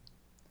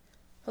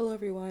Hello,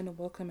 everyone, and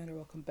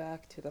welcome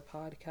back to the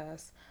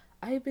podcast.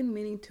 I have been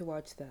meaning to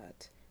watch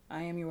that.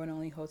 I am your one and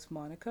only host,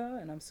 Monica,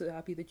 and I'm so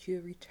happy that you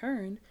have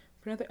returned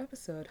for another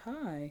episode.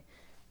 Hi.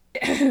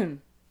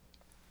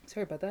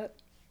 Sorry about that.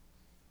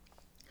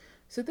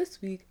 So,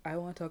 this week, I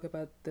want to talk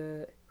about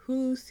the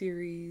Hulu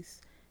series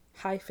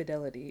High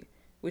Fidelity,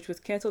 which was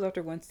canceled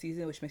after one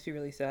season, which makes me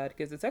really sad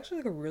because it's actually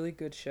like a really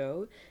good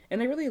show,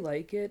 and I really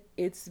like it.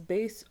 It's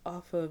based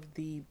off of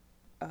the,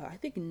 I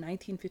think,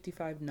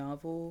 1955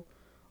 novel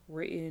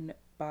written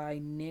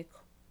by Nick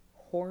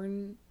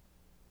Horn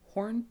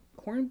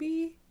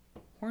Hornby,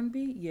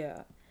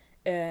 yeah.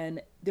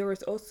 And there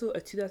was also a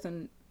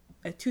 2000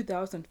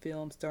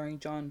 film starring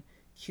John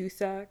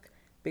Cusack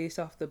based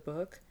off the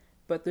book,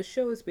 but the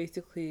show is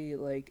basically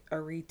like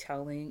a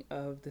retelling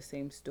of the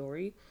same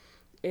story.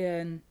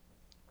 And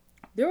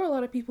there were a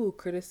lot of people who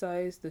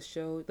criticized the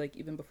show like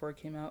even before it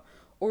came out,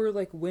 or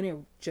like when it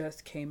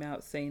just came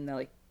out, saying that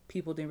like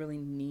people didn't really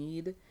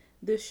need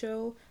this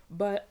show.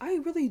 But I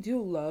really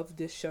do love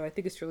this show. I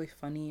think it's really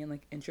funny and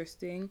like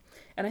interesting.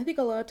 And I think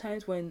a lot of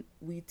times when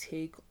we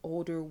take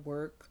older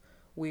work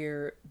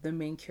where the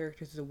main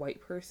character is a white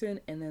person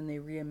and then they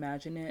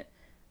reimagine it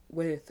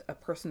with a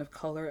person of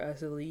color as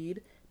the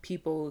lead,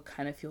 people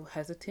kind of feel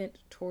hesitant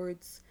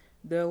towards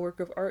the work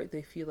of art.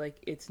 They feel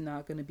like it's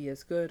not going to be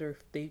as good, or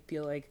they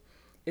feel like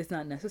it's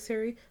not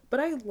necessary.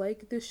 But I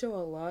like this show a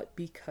lot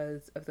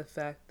because of the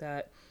fact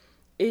that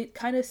it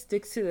kind of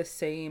sticks to the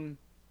same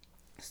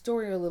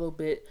story a little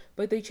bit,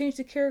 but they change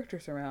the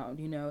characters around.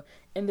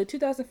 In the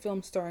 2000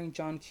 film starring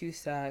John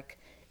Cusack,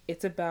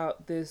 it's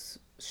about this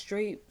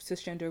straight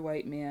cisgender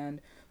white man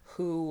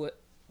who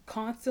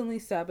constantly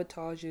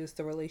sabotages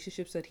the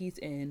relationships that he's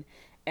in.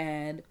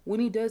 And when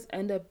he does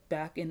end up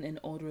back in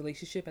an old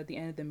relationship at the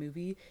end of the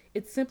movie,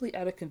 it's simply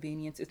out of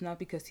convenience. It's not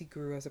because he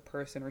grew as a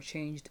person or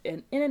changed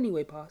in any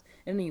way,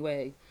 in any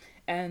way.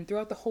 And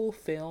throughout the whole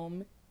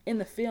film, in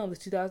the film, the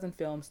 2000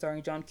 film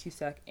starring John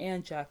Cusack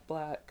and Jack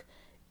Black,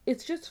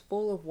 it's just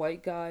full of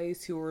white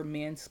guys who are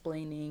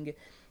mansplaining,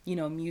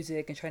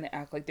 music and trying to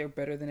act like they're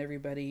better than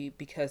everybody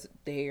because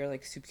they are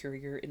like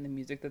superior in the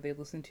music that they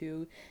listen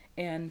to.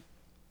 And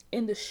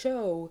in the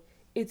show,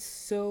 it's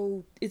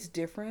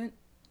different.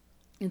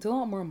 It's a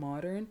lot more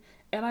modern,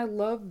 and I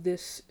love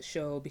this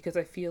show because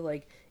I feel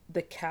like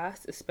the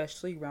cast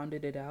especially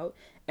rounded it out.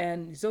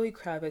 And Zoe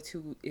Kravitz,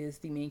 who is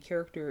the main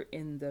character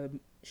in the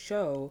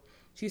show,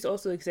 she's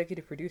also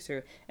executive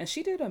producer, and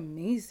she did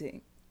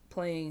amazing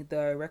playing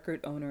the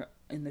record owner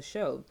in the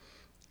show.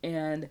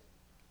 And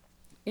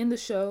in the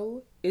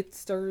show, it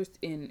stars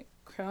in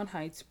Crown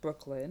Heights,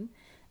 Brooklyn,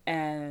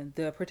 and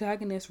the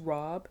protagonist,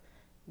 Rob,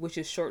 which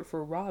is short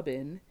for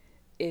Robin,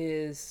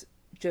 is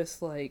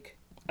just like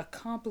a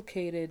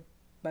complicated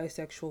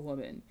bisexual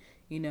woman.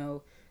 You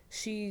know,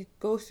 she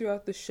goes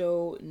throughout the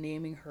show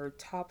naming her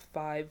top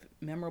five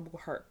memorable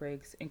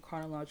heartbreaks in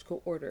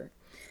chronological order.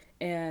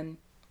 And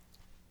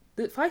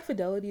the High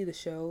Fidelity of the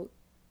show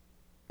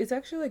is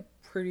actually like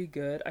pretty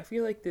good. I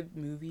feel like the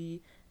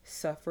movie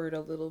suffered a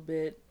little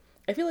bit.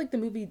 I feel like the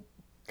movie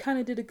kind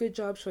of did a good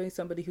job showing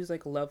somebody who's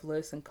like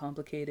loveless and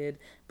complicated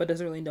but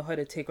doesn't really know how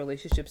to take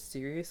relationships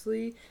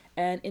seriously.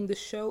 And in the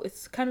show,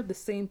 it's kind of the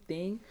same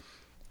thing,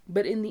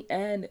 but in the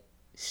end,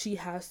 she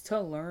has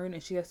to learn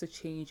and she has to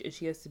change and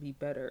she has to be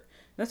better.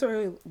 And that's what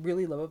I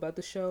really love about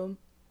the show.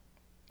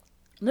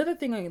 Another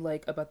thing I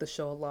like about the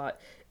show a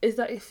lot is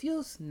that it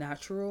feels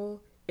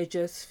natural. It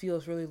just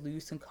feels really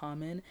loose and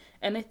common.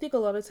 And I think a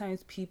lot of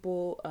times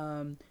people,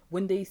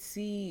 when they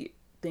see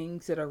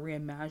things that are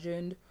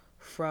reimagined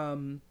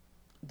from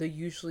the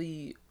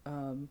usually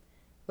when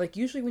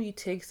you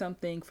take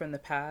something from the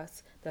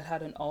past that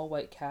had an all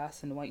white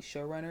cast and white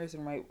showrunners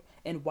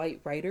and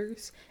white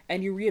writers,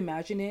 and you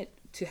reimagine it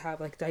to have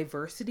like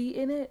diversity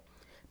in it,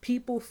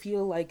 people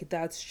feel like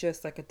that's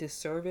just like a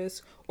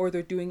disservice, or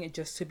they're doing it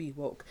just to be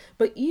woke.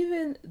 But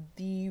even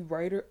the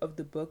writer of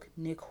the book,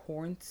 Nick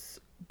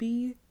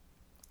Hornsby,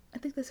 I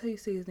think that's how you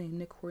say his name,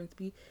 Nick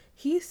Hornsby.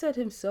 He said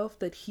himself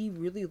that he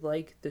really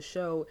liked the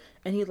show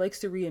and he likes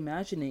the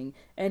reimagining.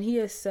 And he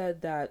has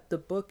said that the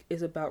book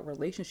is about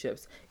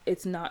relationships.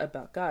 It's not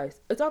about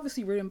guys. It's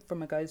obviously written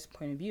from a guy's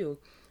point of view,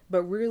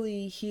 but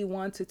really he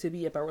wants it to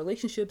be about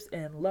relationships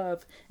and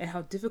love and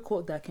how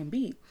difficult that can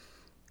be.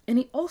 And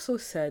he also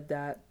said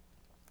that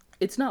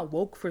it's not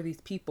woke for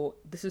these people.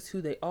 This is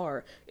who they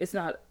are. It's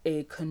not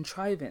a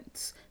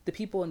contrivance. The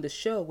people in the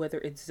show, whether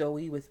it's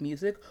Zoe with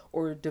music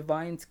or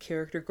Divine's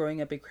character growing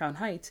up in Crown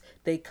Heights,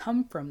 they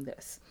come from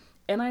this.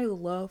 And I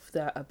love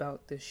that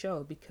about this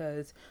show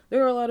because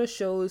there are a lot of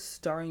shows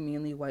starring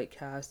mainly white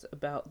cast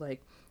about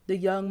like the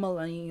young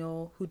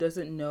millennial who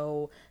doesn't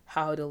know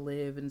how to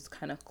live and is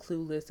kind of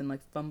clueless and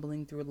like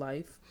fumbling through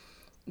life.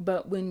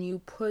 But when you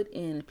put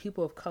in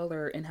people of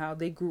color and how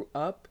they grew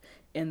up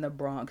in the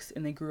Bronx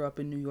and they grew up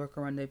in New York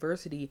around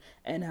diversity,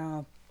 and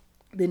how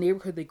the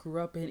neighborhood they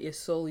grew up in is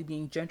slowly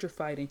being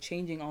gentrified and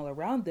changing all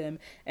around them,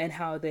 and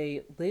how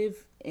they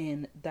live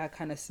in that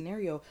kind of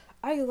scenario,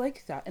 I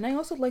like that. And I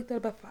also like that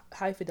about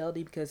High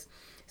Fidelity because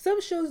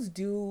some shows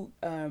do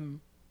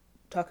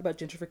talk about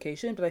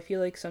gentrification, but I feel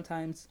like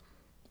sometimes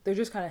they're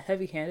just kind of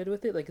heavy-handed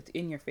with it, like it's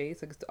in your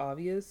face, like it's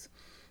obvious.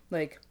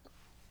 Like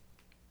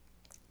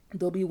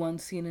there'll be one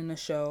scene in a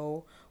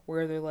show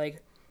where they're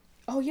like,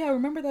 "Oh yeah,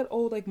 remember that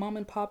old like mom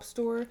and pop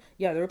store?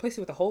 Yeah, they replaced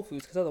it with a Whole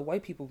Foods because all the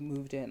white people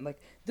moved in." Like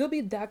there'll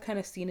be that kind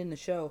of scene in the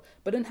show,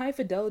 but in High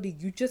Fidelity,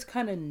 you just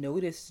kind of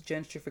notice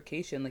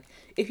gentrification. Like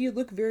if you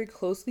look very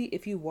closely,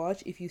 if you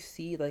watch, if you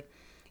see, like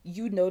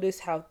you notice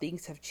how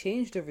things have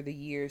changed over the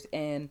years,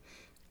 and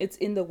it's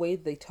in the way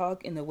they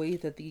talk, in the way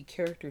that the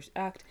characters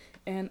act.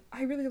 And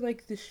I really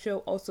like this show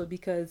also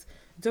because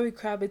Zoe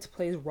Kravitz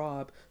plays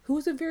Rob, who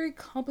is a very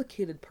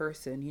complicated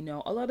person. You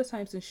know, a lot of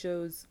times in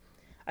shows,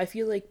 I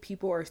feel like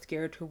people are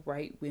scared to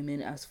write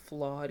women as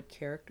flawed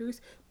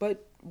characters,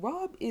 but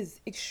Rob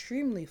is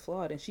extremely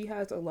flawed and she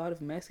has a lot of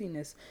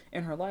messiness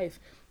in her life.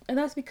 And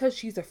that's because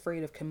she's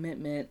afraid of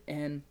commitment.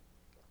 And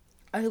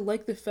I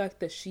like the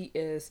fact that she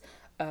is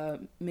a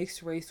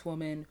mixed race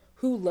woman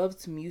who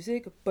loves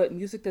music, but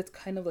music that's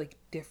kind of like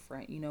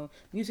different, you know,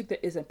 music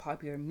that isn't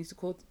popular,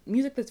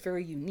 music that's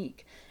very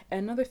unique.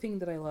 And another thing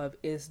that I love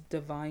is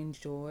Divine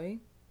Joy.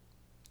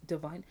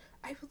 Divine,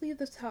 I believe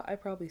that's how I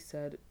probably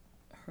said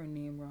her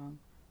name wrong.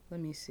 Let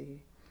me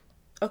see.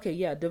 Okay,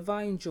 yeah,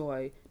 Divine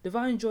Joy.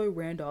 Divine Joy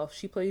Randolph.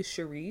 She plays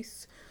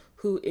Charisse,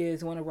 who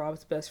is one of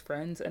Rob's best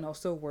friends and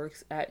also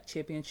works at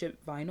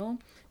Championship Vinyl,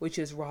 which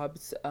is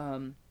Rob's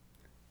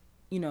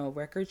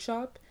record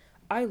shop.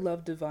 I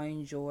love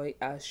Divine Joy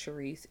as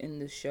Charisse in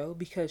this show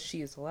because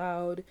she is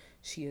loud,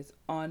 she is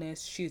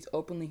honest, she's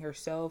openly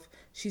herself,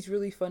 she's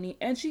really funny,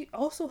 and she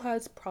also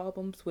has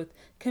problems with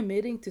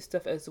committing to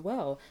stuff as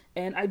well.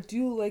 And I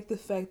do like the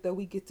fact that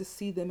we get to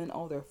see them in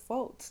all their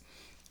faults.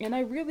 And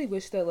I really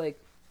wish that like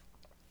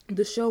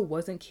the show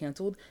wasn't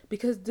canceled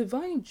because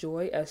Divine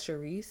Joy as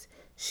Charisse,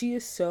 she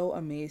is so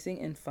amazing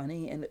and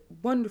funny and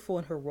wonderful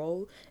in her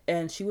role.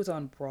 And she was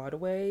on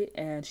Broadway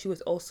and she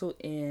was also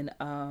in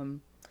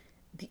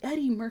the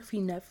Eddie Murphy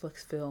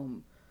Netflix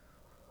film.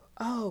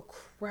 Oh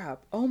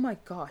crap. Oh my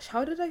gosh.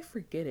 How did I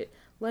forget it?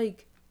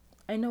 Like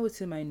I know it's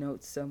in my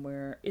notes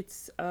somewhere.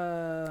 It's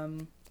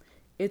the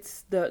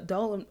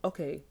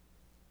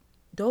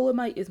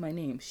Dolomite is My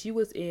Name. She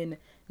was in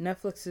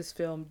Netflix's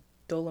film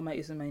Dolomite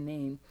is My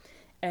Name.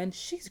 And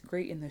she's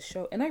great in this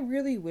show. And I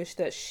really wish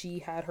that she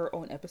had her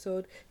own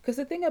episode. Because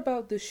the thing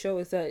about this show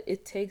is that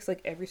it takes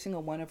like every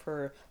single one of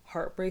her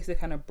heartbreaks. It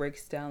kind of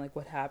breaks down like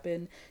what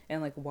happened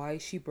and like why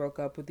she broke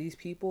up with these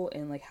people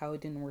and like how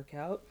it didn't work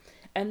out.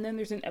 And then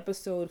there's an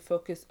episode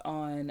focused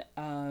on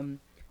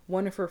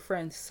one of her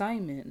friends,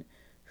 Simon,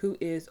 who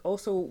is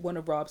also one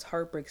of Rob's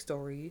heartbreak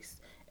stories.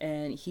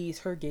 And he's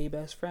her gay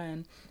best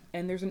friend.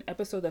 And there's an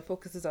episode that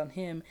focuses on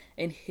him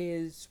and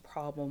his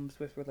problems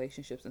with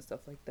relationships and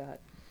stuff like that.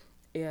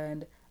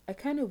 And I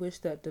kind of wish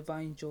that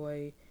Divine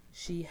Joy,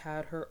 she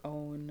had her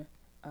own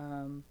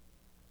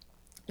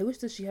I wish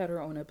that she had her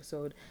own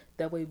episode.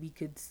 That way we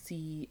could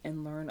see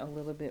and learn a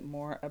little bit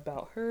more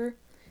about her.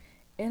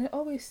 And it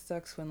always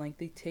sucks when like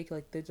they take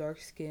like the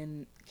dark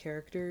skin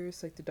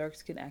characters, like the dark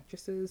skin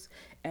actresses,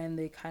 and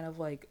they kind of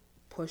like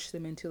push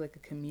them into like a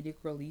comedic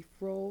relief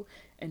role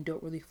and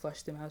don't really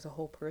flesh them out as a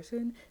whole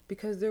person,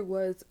 because there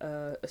was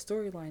a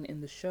storyline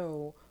in the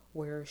show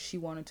where she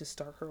wanted to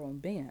start her own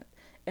band.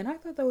 And I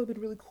thought that would have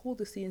been really cool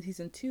to see in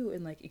season 2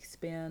 and like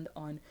expand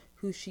on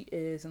who she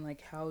is and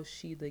like how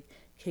she like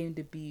came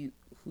to be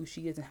who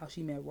she is and how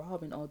she met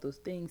Rob and all those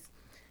things.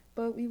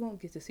 But we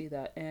won't get to see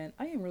that. And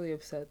I am really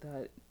upset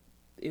that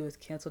it was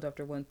canceled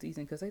after one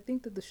season because I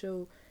think that the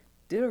show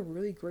did a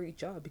really great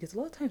job, because a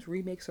lot of times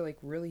remakes are like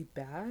really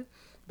bad,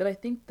 but I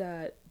think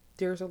that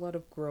there's a lot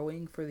of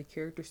growing for the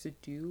characters to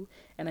do,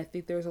 and I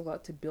think there's a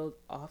lot to build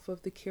off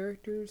of the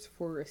characters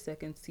for a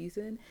second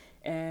season,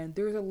 and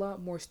there's a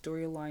lot more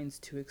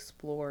storylines to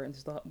explore and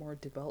there's a lot more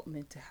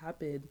development to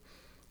happen.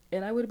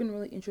 And I would have been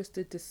really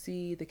interested to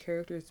see the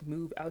characters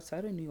move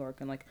outside of New York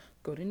and like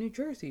go to New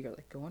Jersey or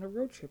like go on a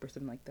road trip or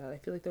something like that. I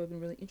feel like that would have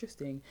been really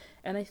interesting.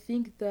 And I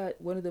think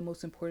that one of the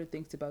most important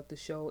things about the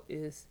show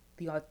is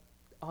the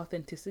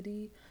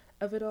authenticity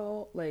of it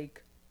all.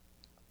 Like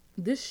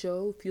this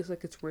show feels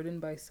like it's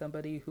written by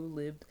somebody who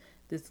lived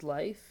this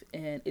life,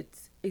 and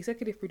it's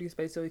executive produced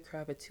by Zoe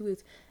Kravitz, who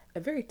is a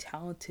very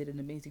talented and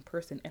amazing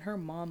person. And her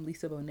mom,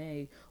 Lisa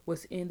Bonet,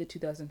 was in the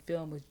 2000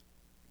 film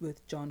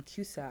with John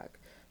Cusack.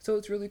 So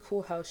it's really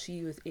cool how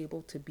she was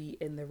able to be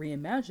in the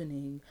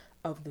reimagining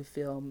of the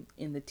film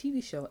in the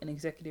TV show and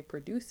executive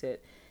produce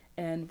it.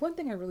 And one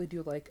thing I really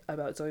do like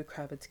about Zoe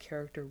Kravitz's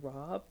character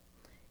Rob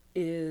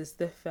is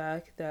the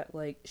fact that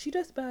like she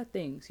does bad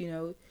things, you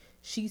know,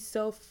 she's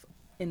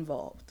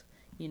self-involved.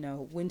 You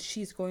know, when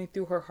she's going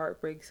through her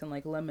heartbreaks and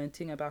like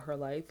lamenting about her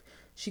life,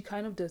 she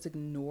kind of does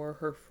ignore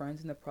her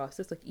friends in the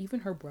process. Like even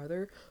her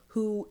brother,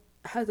 who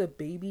has a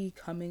baby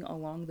coming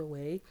along the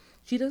way,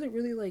 she doesn't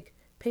really like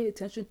pay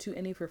attention to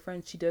any of her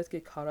friends. She does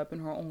get caught up in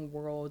her own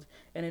world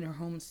and in her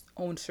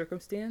own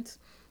circumstance.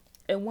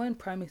 And one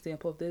prime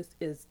example of this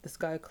is this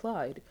guy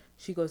Clyde.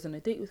 she goes on a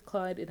date with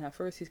Clyde, and at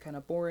first he's kind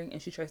of boring,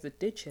 and she tries to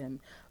ditch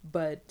him,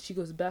 but she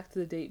goes back to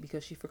the date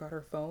because she forgot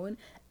her phone,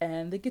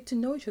 and they get to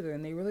know each other,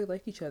 and they really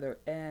like each other,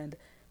 and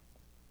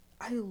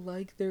I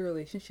like their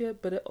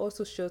relationship, but it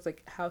also shows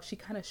like how she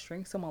kind of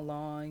strings him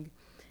along,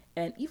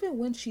 and even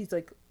when she's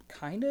like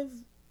kind of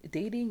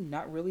dating,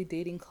 not really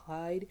dating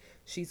Clyde,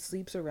 she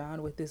sleeps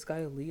around with this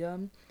guy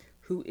Liam,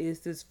 who is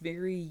this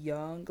very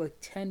young, like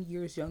 10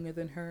 years younger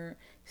than her,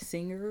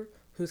 singer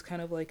who's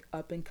kind of like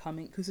up and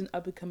coming, who's an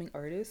up and coming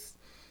artist,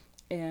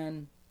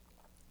 and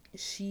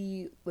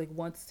she like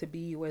wants to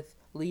be with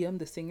Liam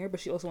the singer, but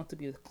she also wants to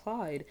be with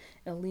Clyde.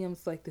 And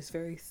Liam's like this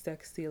very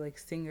sexy like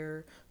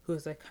singer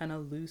who's like kind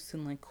of loose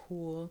and like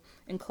cool.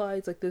 And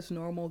Clyde's like this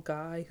normal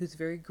guy who's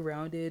very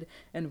grounded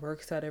and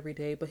works out every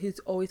day, but he's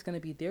always going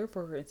to be there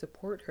for her and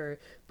support her,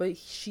 but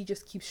she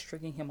just keeps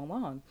stringing him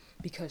along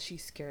because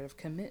she's scared of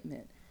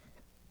commitment.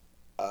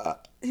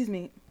 Excuse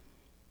me.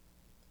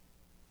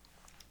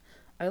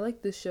 I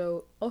like this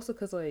show also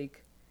cuz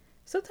like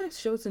sometimes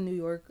shows in New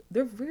York,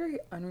 they're very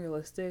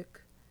unrealistic.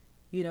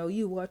 You know,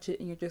 you watch it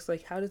and you're just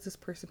like, how does this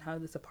person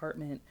have this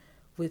apartment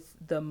with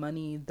the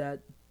money that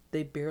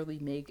they barely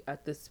make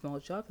at this small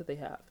job that they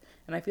have?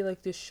 And I feel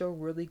like this show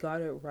really got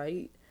it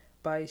right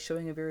by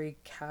showing a very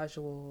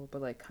casual,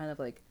 but like kind of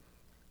like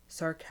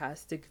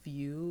sarcastic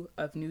view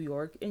of New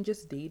York and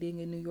just dating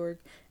in New York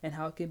and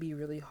how it can be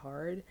really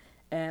hard.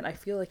 And I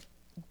feel like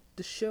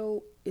the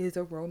show is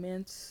a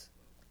romance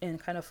and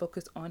kind of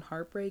focus on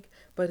heartbreak,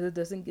 but it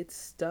doesn't get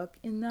stuck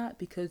in that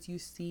because you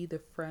see the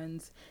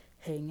friends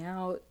hang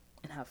out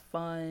and have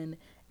fun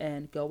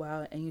and go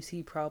out, and you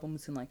see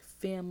problems in like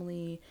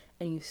family,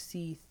 and you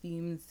see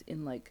themes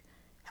in like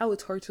how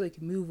it's hard to like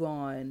move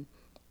on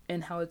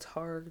and how it's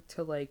hard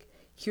to like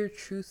hear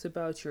truths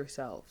about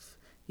yourself.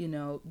 You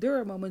know, there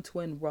are moments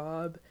when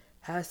Rob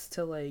has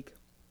to like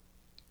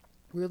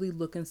really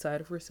look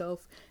inside of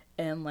herself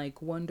and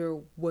like wonder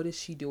what is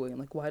she doing,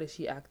 like why does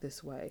she act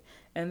this way.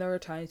 And there are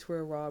times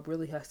where Rob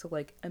really has to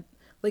like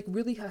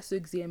really has to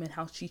examine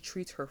how she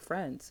treats her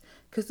friends,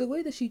 because the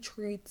way that she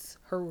treats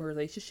her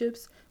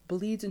relationships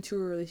bleeds into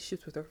her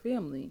relationships with her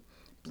family,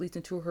 bleeds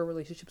into her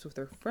relationships with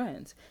her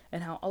friends,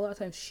 and how a lot of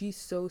times she's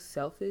so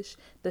selfish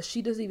that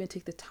she doesn't even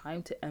take the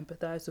time to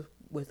empathize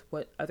with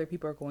what other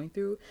people are going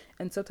through.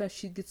 And sometimes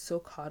she gets so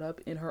caught up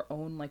in her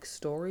own like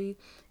story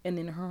and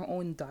in her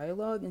own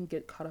dialogue and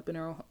get caught up in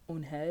her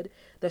own head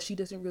that she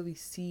doesn't really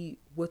see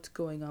what's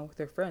going on with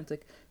her friends.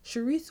 Like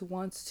Charisse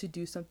wants to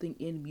do something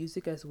in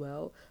music as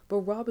well, but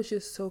Rob is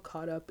just so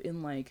caught up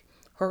in like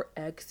her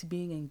ex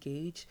being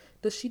engaged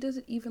that she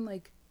doesn't even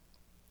like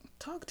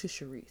talk to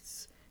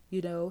Charisse,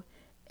 you know?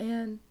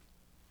 And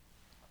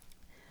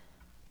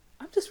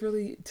I'm just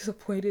really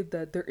disappointed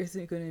that there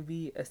isn't going to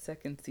be a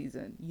second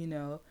season, you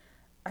know?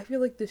 I feel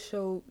like this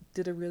show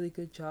did a really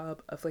good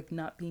job of like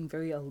not being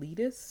very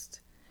elitist,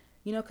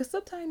 you know, because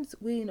sometimes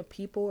when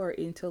people are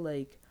into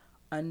like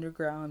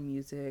underground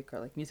music or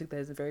like music that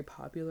isn't very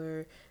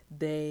popular,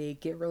 they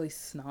get really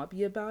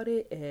snobby about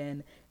it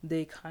and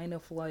they kind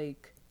of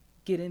like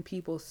get in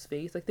people's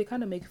face. Like they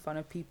kind of make fun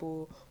of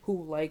people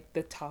who like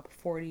the top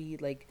 40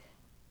 like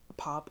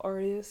pop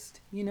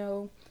artist, you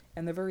know,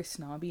 and they're very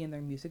snobby in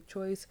their music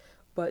choice.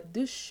 But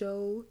this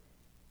show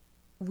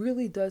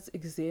really does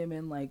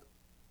examine like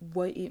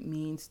what it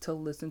means to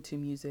listen to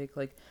music,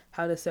 like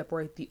how to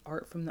separate the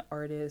art from the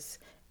artist,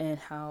 and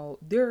how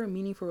there are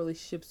meaningful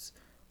relationships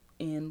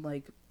in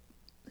like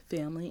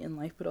family and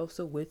life, but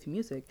also with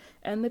music.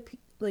 And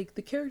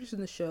the characters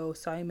in the show,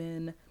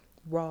 Simon,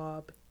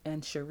 Rob,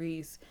 and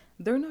Charisse,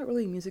 they're not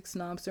really music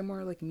snobs. They're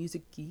more like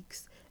music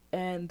geeks,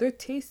 and their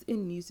taste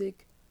in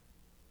music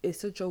is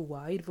such a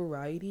wide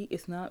variety.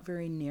 It's not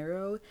very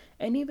narrow,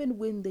 and even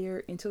when they're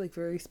into like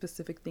very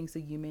specific things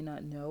that you may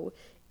not know,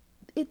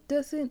 it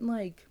doesn't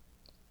like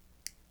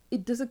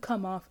it doesn't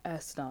come off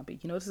as snobby,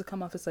 you know. It doesn't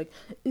come off as like,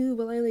 ooh,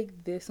 well I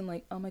like this, and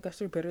like, oh my gosh,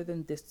 they're better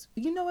than this,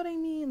 you know what I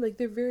mean? Like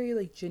they're very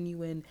like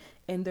genuine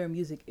in their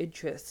music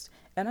interests.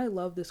 And I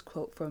love this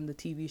quote from the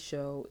TV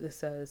show that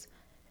says,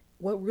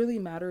 what really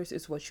matters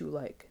is what you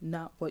like,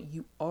 not what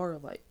you are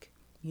like,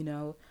 you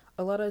know.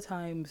 A lot of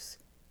times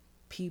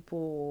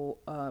people,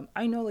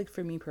 I know like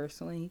for me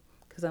personally,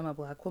 because I'm a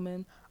black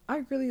woman,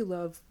 I really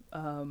love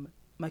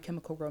My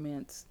Chemical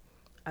Romance.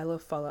 I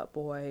love Fall Out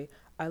Boy.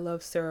 I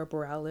love Sarah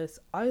Bareilles.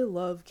 I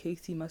love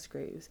Casey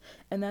Musgraves.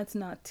 And that's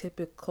not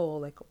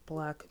typical like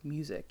black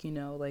music, you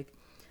know? Like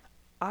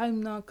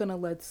I'm not gonna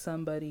let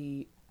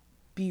somebody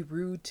be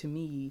rude to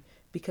me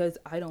because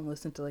I don't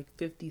listen to like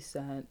 50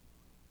 Cent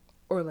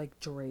or like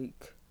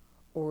Drake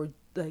or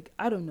like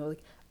I don't know,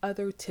 like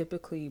other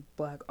typically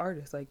black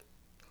artists. Like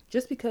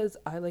just because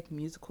I like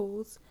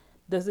musicals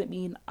doesn't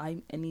mean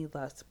I'm any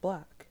less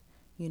black,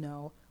 you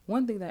know?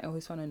 One thing that I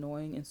always found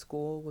annoying in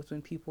school was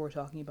when people were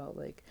talking about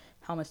like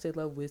how much they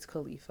love Wiz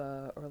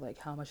Khalifa or like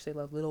how much they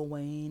love Lil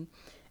Wayne.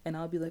 And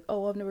I'll be like,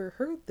 oh, I've never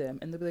heard them.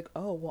 And they'll be like,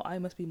 oh, well, I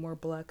must be more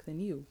black than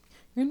you.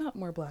 You're not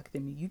more black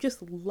than me. You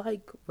just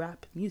like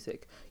rap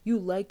music. You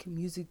like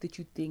music that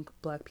you think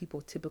black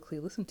people typically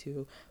listen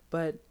to.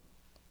 But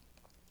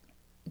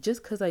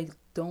just because I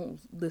don't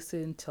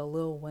listen to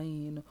Lil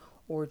Wayne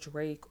or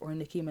Drake or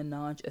Nicki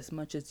Minaj as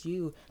much as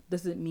you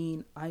doesn't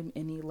mean I'm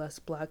any less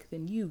black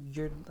than you.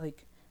 You're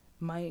like,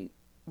 my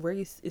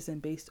race isn't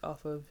based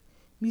off of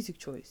music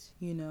choice,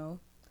 you know?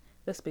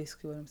 That's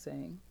basically what I'm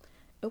saying.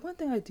 And one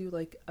thing I do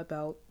like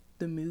about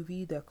the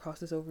movie that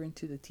crosses over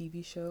into the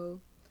TV show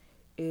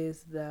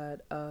is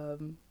that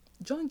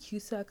John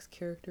Cusack's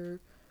character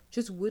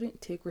just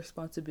wouldn't take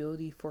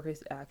responsibility for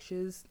his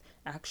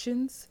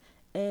actions,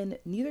 and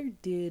neither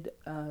did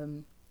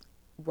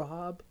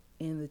Rob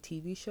in the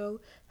TV show.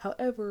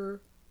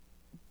 However,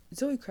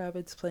 Zoe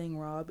Kravitz playing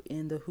Rob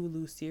in the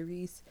Hulu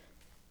series,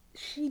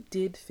 she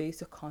did face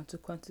the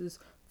consequences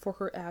for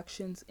her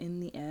actions in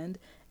the end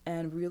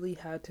and really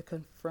had to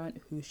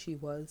confront who she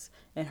was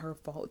and her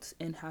faults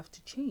and have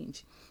to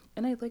change.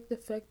 And I like the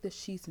fact that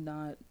she's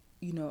not,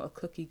 a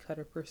cookie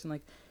cutter person.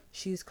 Like,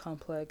 she's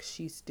complex,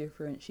 she's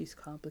different, she's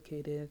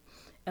complicated.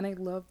 And I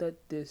love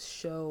that this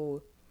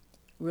show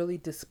really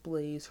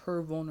displays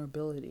her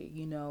vulnerability,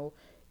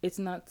 It's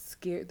not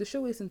scared. The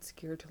show isn't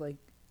scared to like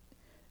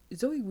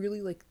Zoe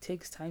really like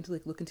takes time to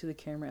like look into the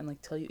camera and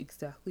like tell you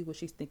exactly what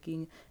she's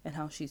thinking and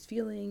how she's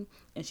feeling,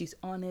 and she's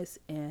honest,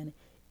 and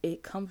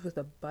it comes with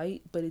a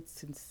bite, but it's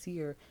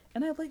sincere.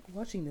 And I like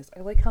watching this.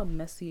 I like how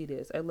messy it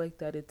is. I like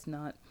that it's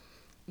not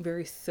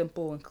very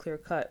simple and clear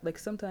cut. Like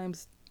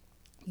sometimes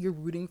you're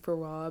rooting for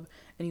Rob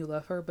and you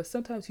love her, but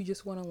sometimes you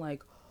just want to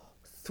like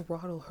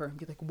throttle her and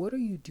be like, what are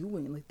you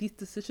doing? Like, these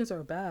decisions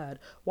are bad.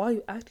 Why are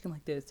you acting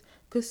like this?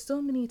 Because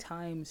so many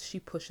times she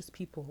pushes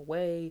people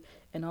away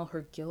and all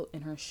her guilt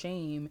and her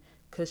shame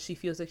because she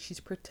feels like she's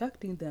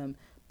protecting them,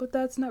 but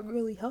that's not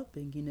really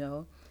helping.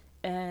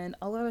 And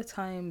a lot of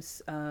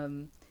times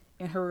in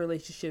her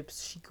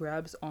relationships, she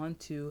grabs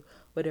onto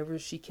whatever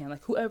she can,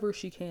 like whoever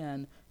she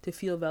can, to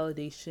feel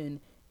validation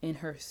in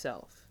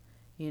herself.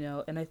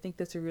 And I think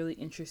that's a really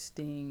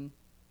interesting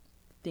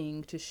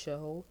thing to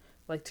show,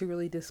 like to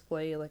really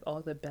display like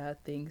all the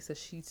bad things that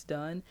she's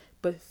done,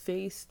 but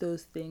face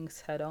those things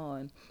head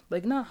on.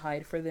 Like, not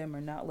hide for them, or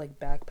not like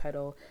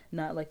backpedal,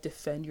 not like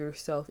defend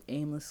yourself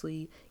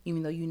aimlessly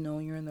even though you know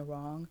you're in the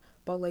wrong,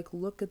 but like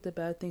look at the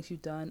bad things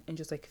you've done and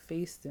just like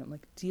face them,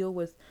 like deal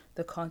with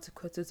the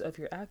consequences of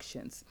your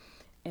actions.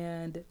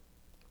 And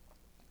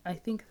I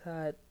think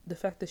that the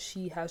fact that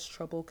she has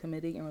trouble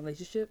committing in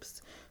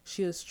relationships,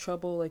 she has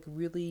trouble like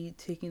really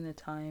taking the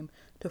time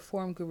to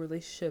form good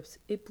relationships,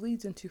 it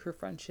bleeds into her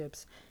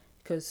friendships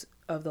because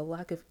of the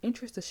lack of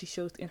interest that she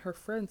shows in her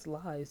friends'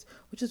 lives,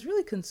 which is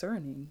really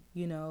concerning.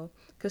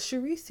 Because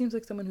Cherise seems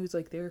like someone who's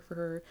like there for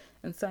her,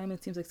 and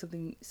Simon seems like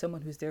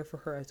someone who's there for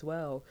her as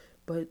well.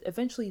 But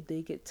eventually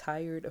they get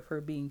tired of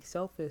her being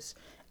selfish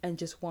and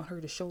just want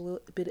her to show a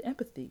little bit of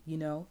empathy.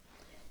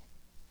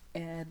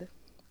 And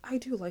I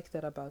do like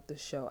that about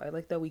this show. I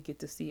like that we get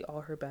to see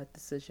all her bad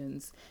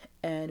decisions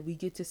and we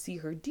get to see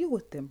her deal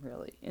with them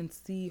really and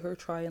see her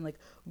try and like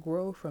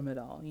grow from it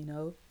all.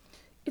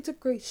 It's a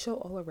great show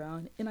all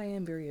around, and I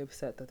am very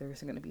upset that there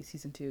isn't going to be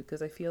season 2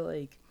 because I feel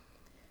like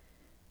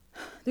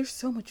there's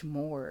so much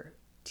more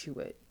to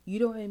it. You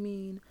know what I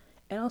mean?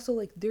 And also,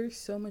 like, there's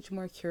so much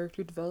more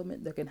character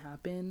development that can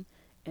happen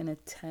in a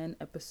 10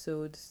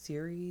 episode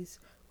series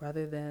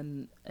rather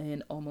than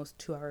an almost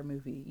 2 hour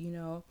movie.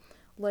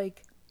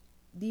 Like,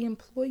 the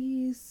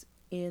employees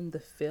in the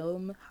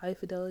film High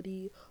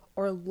Fidelity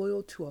are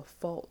loyal to a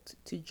fault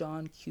to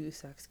John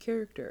Cusack's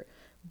character,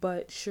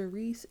 but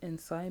Charisse and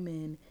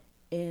Simon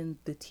in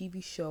the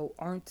TV show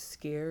aren't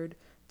scared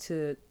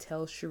to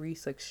tell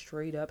Charisse like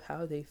straight up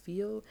how they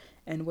feel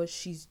and what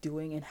she's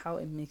doing and how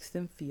it makes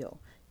them feel.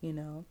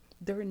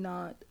 They're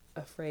not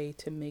afraid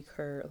to make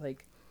her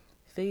like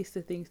face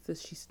the things that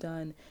she's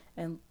done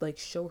and like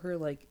show her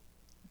like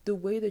the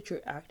way that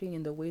you're acting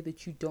and the way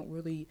that you don't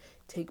really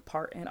take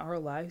part in our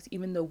lives,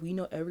 even though we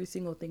know every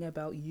single thing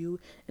about you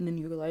and in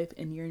your life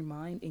and your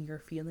mind and your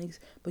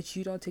feelings, but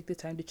you don't take the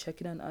time to check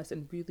in on us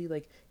and really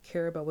like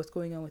care about what's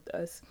going on with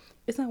us.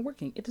 It's not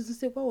working. It doesn't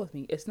sit well with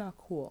me. It's not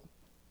cool.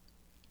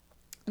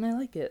 And I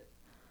like it.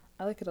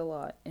 I like it a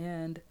lot.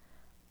 And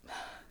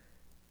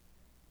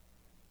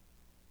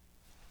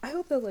I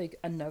hope that like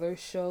another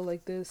show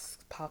like this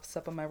pops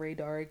up on my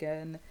radar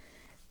again.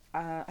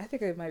 I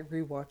think I might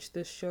rewatch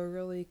this show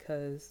really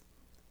because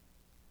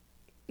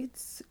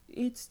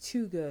it's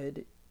too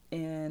good,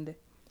 and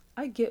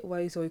I get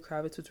why Zoe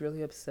Kravitz was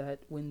really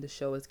upset when the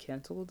show was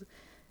canceled,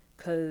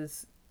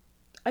 because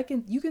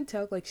you can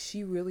tell like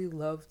she really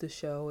loved the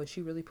show and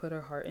she really put her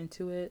heart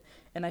into it,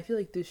 and I feel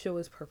like this show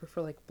is perfect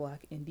for like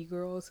black indie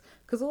girls,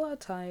 because a lot of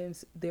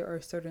times there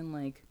are certain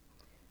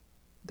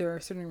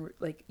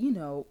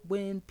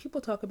when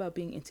people talk about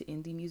being into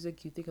indie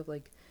music, you think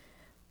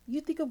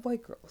of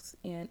white girls,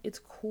 and it's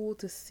cool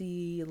to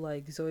see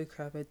like Zoe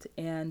Kravitz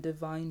and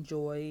Divine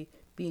Joy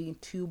being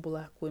two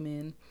black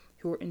women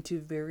who are into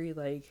very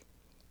like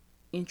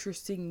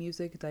interesting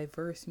music,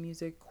 diverse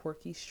music,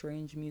 quirky,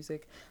 strange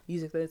music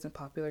that isn't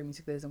popular,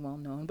 music that isn't well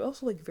known, but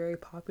also like very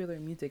popular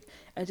music,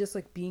 and just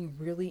like being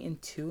really in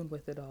tune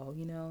with it all.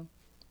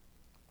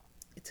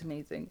 It's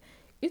amazing.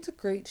 It's a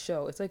great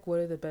show. It's like one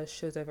of the best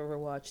shows I've ever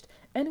watched.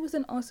 And it was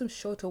an awesome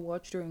show to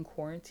watch during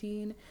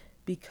quarantine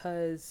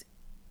because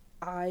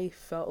I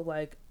felt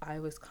like I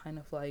kind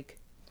of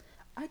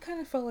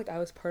felt like I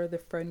was part of the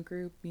friend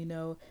group, you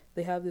know.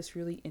 They have this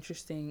really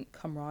interesting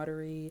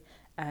camaraderie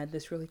and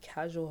this really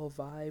casual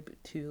vibe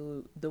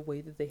to the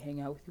way that they hang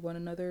out with one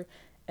another.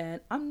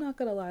 And I'm not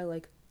gonna lie,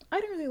 like, I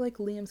didn't really like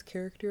Liam's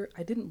character.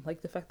 I didn't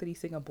like the fact that he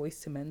sang a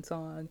Boyz II Men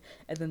song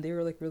and then they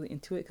were like really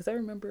into it. Because I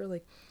remember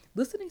like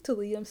listening to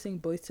Liam sing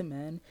Boyz II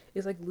Men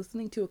is like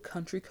listening to a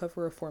country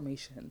cover of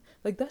Formation.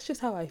 Like, that's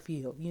just how I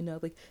feel, you know.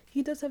 Like,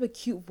 he does have a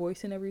cute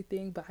voice and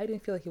everything, but I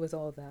didn't feel like it was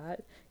all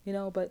that, you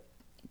know. But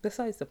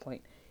besides the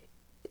point,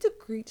 it's a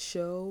great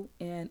show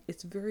and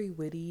it's very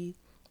witty,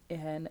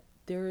 and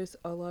there's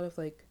a lot of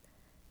like,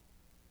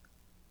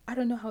 I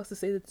don't know how else to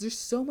say that, there's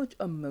so much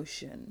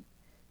emotion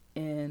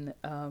in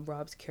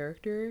Rob's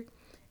character,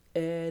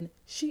 and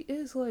she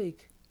is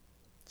like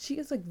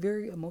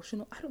very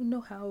emotional. I don't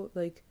know how,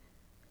 like,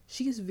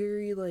 she is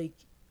very like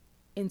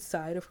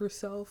inside of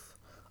herself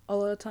a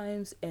lot of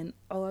times, and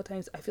a lot of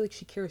times I feel like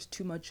she cares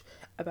too much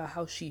about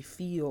how she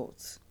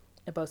feels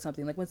about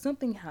something. Like, when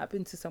something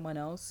happens to someone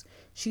else,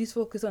 she's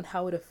focused on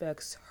how it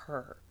affects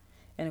her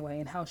anyway,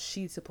 and how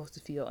she's supposed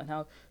to feel and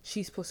how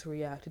she's supposed to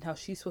react and how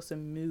she's supposed to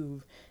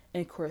move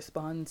in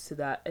correspondence to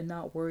that, and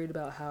not worried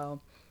about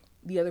how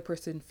the other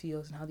person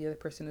feels and how the other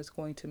person is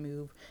going to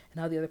move and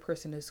how the other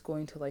person is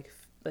going to like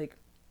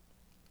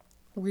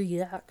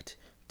react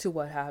to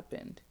what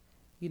happened,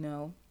 you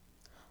know.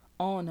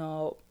 All in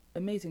all,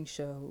 amazing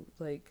show.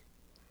 Like,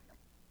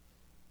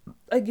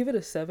 I give it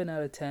a 7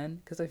 out of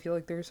 10 because I feel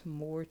like there's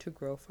more to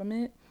grow from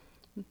it.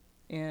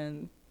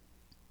 And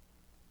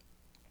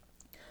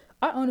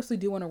I honestly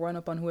do want to run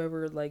up on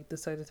whoever like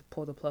decided to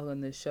pull the plug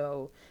on this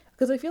show,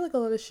 because I feel like a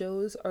lot of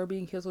shows are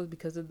being canceled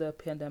because of the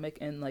pandemic,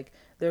 and like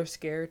they're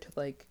scared to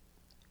like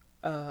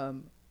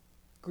um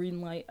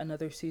greenlight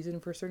another season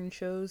for certain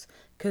shows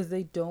because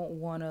they don't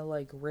want to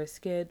like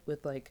risk it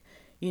with like,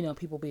 you know,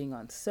 people being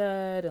on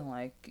set and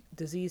like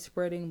disease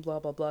spreading, blah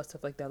blah blah,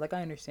 stuff like that. Like,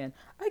 I understand,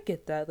 I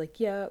get that, like,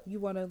 yeah, you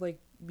want to like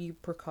be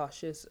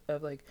precautious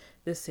of like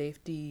the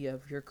safety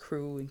of your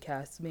crew and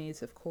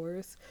castmates, of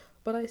course,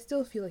 but I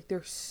still feel like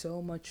there's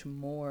so much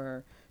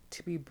more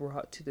to be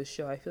brought to the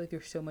show. I feel like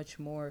there's so much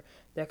more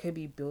that can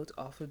be built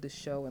off of the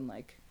show and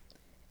like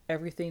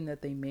everything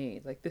that they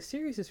made. Like, the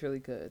series is really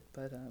good,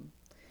 but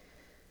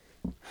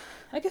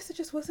I guess it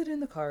just wasn't in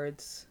the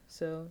cards,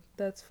 so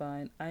that's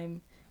fine.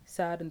 I'm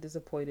sad and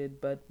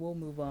disappointed, but we'll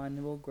move on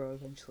and we'll grow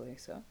eventually.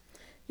 So,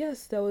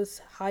 yes, that was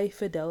High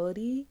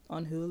Fidelity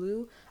on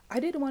Hulu. I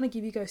didn't want to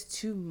give you guys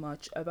too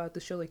much about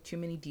the show, like too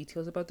many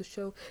details about the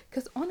show,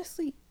 because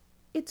honestly,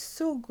 it's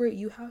so great.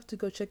 You have to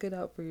go check it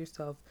out for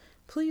yourself.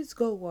 Please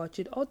go watch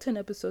it. All 10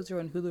 episodes are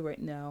on Hulu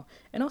right now,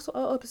 and also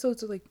all the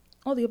episodes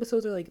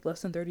are like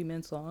less than 30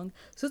 minutes long,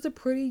 so it's a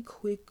pretty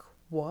quick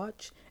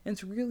watch, and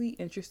it's really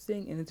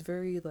interesting, and it's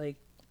very like,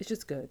 it's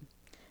just good.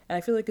 And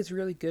I feel like it's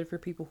really good for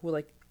people who are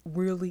like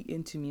really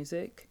into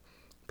music,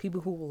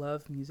 people who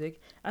love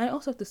music. And I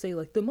also have to say,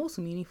 like, the most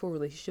meaningful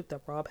relationship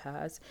that Rob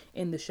has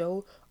in the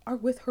show are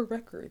with her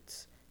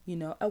records. You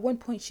know, at one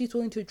point she's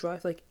willing to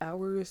drive like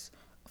hours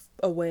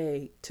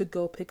away to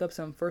go pick up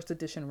some first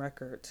edition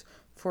records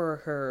for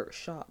her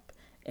shop.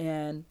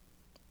 And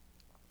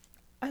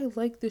I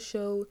like the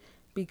show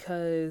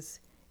because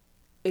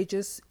it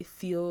just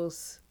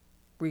feels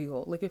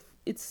real. Like, if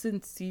it's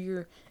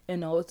sincere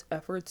in all its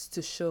efforts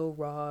to show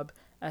Rob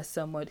as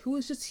someone who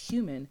is just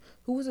human,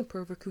 who isn't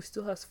perfect, who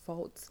still has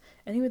faults.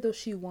 And even though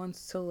she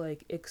wants to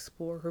like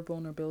explore her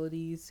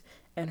vulnerabilities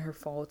and her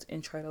faults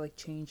and try to like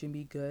change and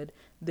be good,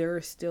 there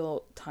are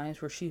still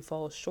times where she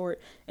falls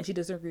short and she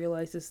doesn't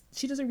realize this.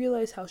 She doesn't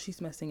realize how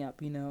she's messing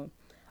up, you know.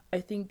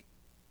 I think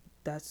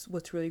that's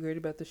what's really great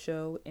about the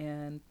show,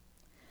 and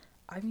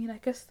I mean, I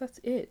guess that's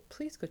it.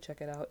 Please go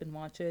check it out and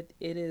watch it.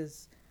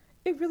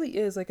 It really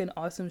is like an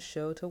awesome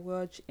show to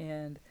watch,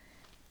 and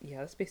yeah,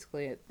 that's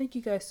basically it. Thank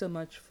you guys so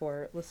much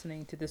for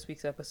listening to this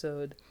week's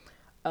episode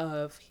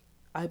of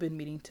I've Been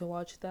Meaning to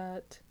Watch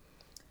That.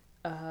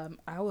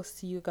 I will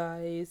see you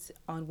guys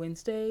on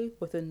Wednesday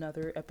with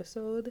another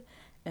episode,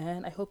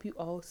 and I hope you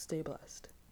all stay blessed.